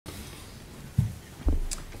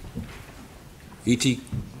Iti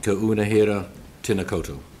ka unahera tēnā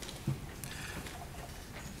koutou.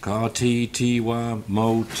 Ka ti tiwa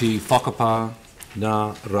mo ti whakapā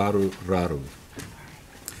nā raru raru.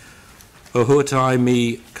 O huatai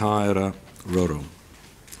mi kaira roro.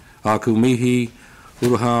 Aku mihi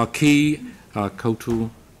uruha ki a koutou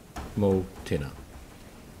mo tēnā.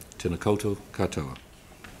 Tēnā koutou katoa.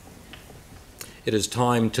 It is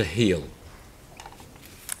time to heal.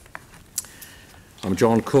 I'm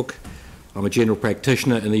John Cook. I'm a general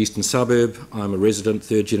practitioner in the eastern suburb. I'm a resident,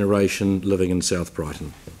 third generation, living in South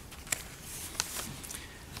Brighton.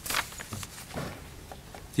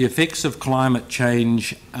 The effects of climate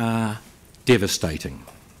change are devastating.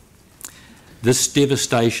 This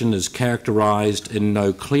devastation is characterised in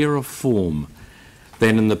no clearer form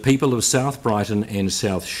than in the people of South Brighton and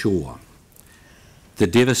South Shore. The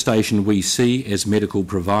devastation we see as medical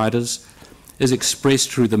providers is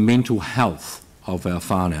expressed through the mental health of our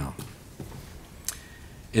whānau.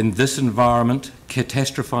 In this environment,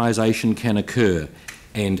 catastrophisation can occur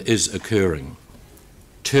and is occurring.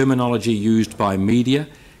 Terminology used by media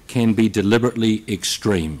can be deliberately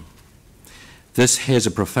extreme. This has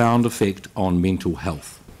a profound effect on mental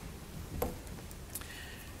health.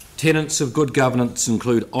 Tenets of good governance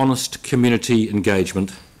include honest community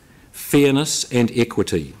engagement, fairness and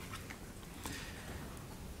equity.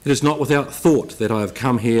 It is not without thought that I have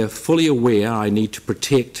come here fully aware I need to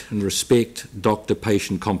protect and respect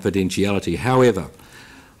doctor-patient confidentiality. However,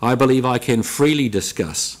 I believe I can freely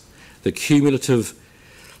discuss the cumulative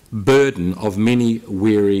burden of many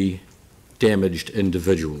weary, damaged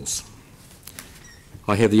individuals.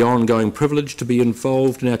 I have the ongoing privilege to be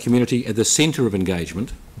involved in our community at the centre of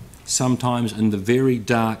engagement, sometimes in the very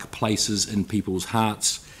dark places in people's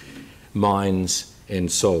hearts, minds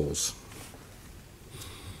and souls.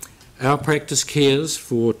 Our practice cares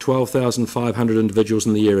for 12,500 individuals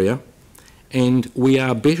in the area, and we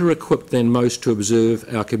are better equipped than most to observe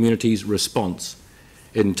our community's response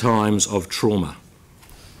in times of trauma.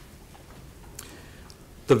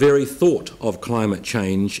 The very thought of climate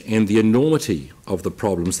change and the enormity of the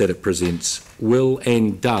problems that it presents will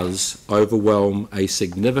and does overwhelm a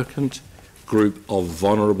significant group of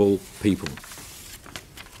vulnerable people.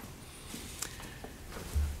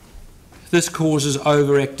 This causes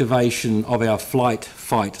overactivation of our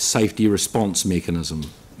flight-fight safety response mechanism,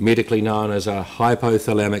 medically known as our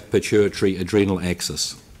hypothalamic pituitary adrenal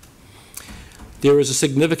axis. There is a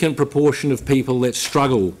significant proportion of people that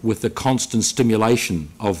struggle with the constant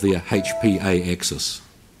stimulation of their HPA axis.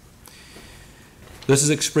 This is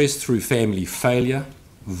expressed through family failure,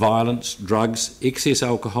 violence, drugs, excess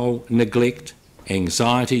alcohol, neglect,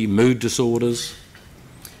 anxiety, mood disorders,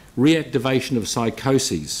 reactivation of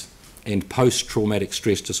psychoses, and post-traumatic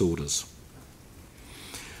stress disorders.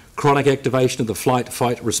 Chronic activation of the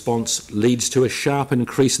flight-fight response leads to a sharp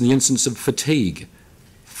increase in the incidence of fatigue,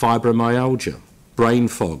 fibromyalgia, brain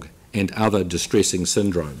fog, and other distressing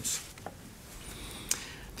syndromes.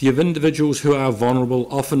 The individuals who are vulnerable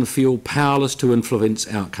often feel powerless to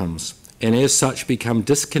influence outcomes, and as such become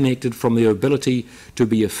disconnected from their ability to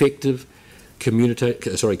be effective,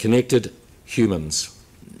 connected humans.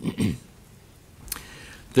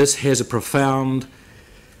 This has a profound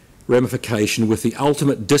ramification, with the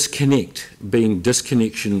ultimate disconnect being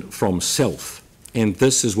disconnection from self, and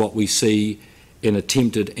this is what we see in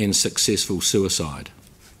attempted and successful suicide.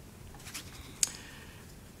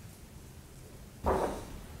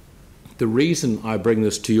 The reason I bring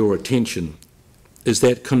this to your attention is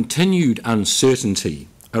that continued uncertainty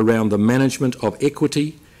around the management of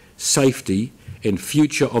equity, safety and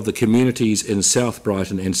future of the communities in South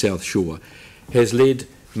Brighton and South Shore has led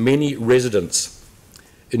many residents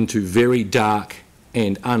into very dark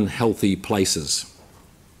and unhealthy places.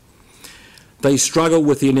 They struggle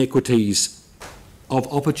with the inequities of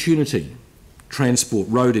opportunity, transport,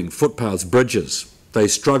 roading, footpaths, bridges. They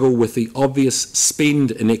struggle with the obvious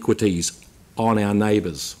spend inequities on our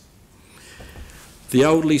neighbours. The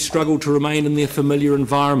elderly struggle to remain in their familiar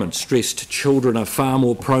environment. Stressed children are far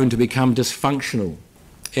more prone to become dysfunctional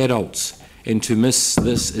adults, and to miss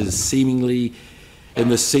this is seemingly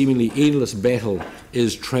endless battle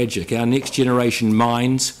is tragic. Our next generation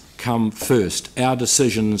minds come first. Our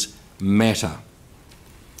decisions matter.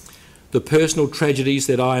 The personal tragedies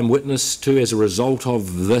that I am witness to as a result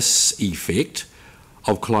of this effect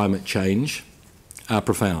of climate change are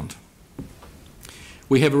profound.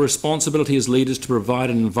 We have a responsibility as leaders to provide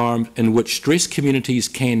an environment in which stressed communities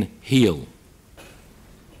can heal.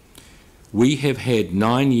 We have had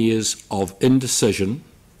 9 years of indecision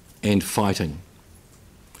and fighting.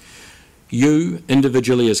 You,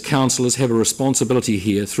 individually as councillors, have a responsibility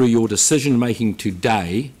here through your decision-making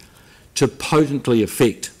today to potently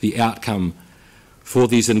affect the outcome for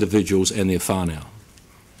these individuals and their whānau.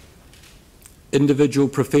 Individual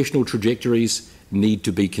professional trajectories need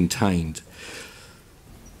to be contained.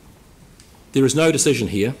 There is no decision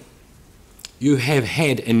here. You have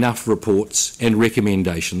had enough reports and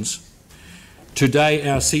recommendations. Today,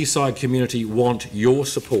 our seaside community want your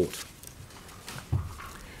support.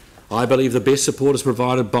 I believe the best support is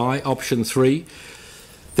provided by option 3,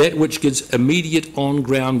 that which gives immediate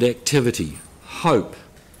on-ground activity, hope.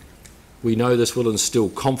 We know this will instill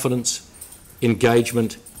confidence,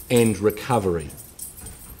 engagement and recovery.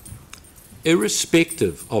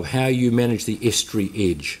 Irrespective of how you manage the estuary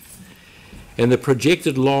edge and the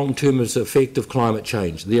projected long-term effect of climate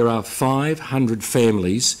change, there are 500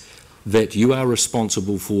 families that you are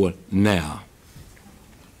responsible for now.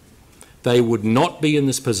 They would not be in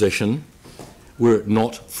this position were it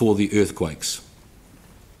not for the earthquakes.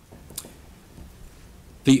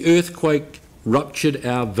 The earthquake ruptured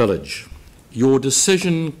our village. Your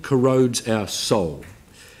decision corrodes our soul.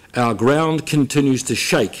 Our ground continues to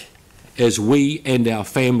shake as we and our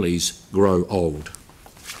families grow old.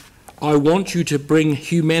 I want you to bring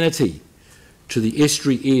humanity to the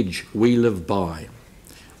estuary edge we live by.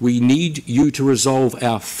 We need you to resolve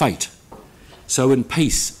our fate, so in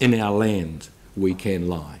peace in our land we can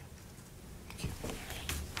lie.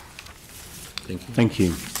 Thank you. Thank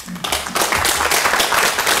you.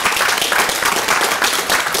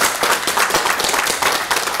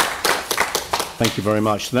 Thank you very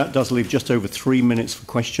much. That does leave just over 3 minutes for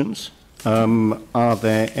questions. Are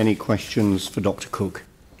there any questions for Dr. Cook?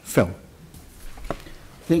 Phil.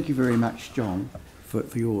 Thank you very much, John, for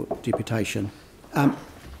your deputation.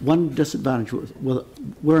 One disadvantage with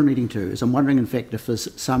where I'm leading to is I'm wondering, in fact, if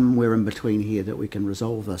there's somewhere in between here that we can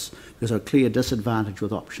resolve this, because a clear disadvantage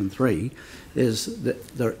with option 3 is that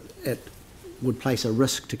it would place a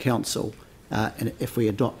risk to council and if we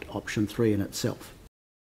adopt option 3 in itself.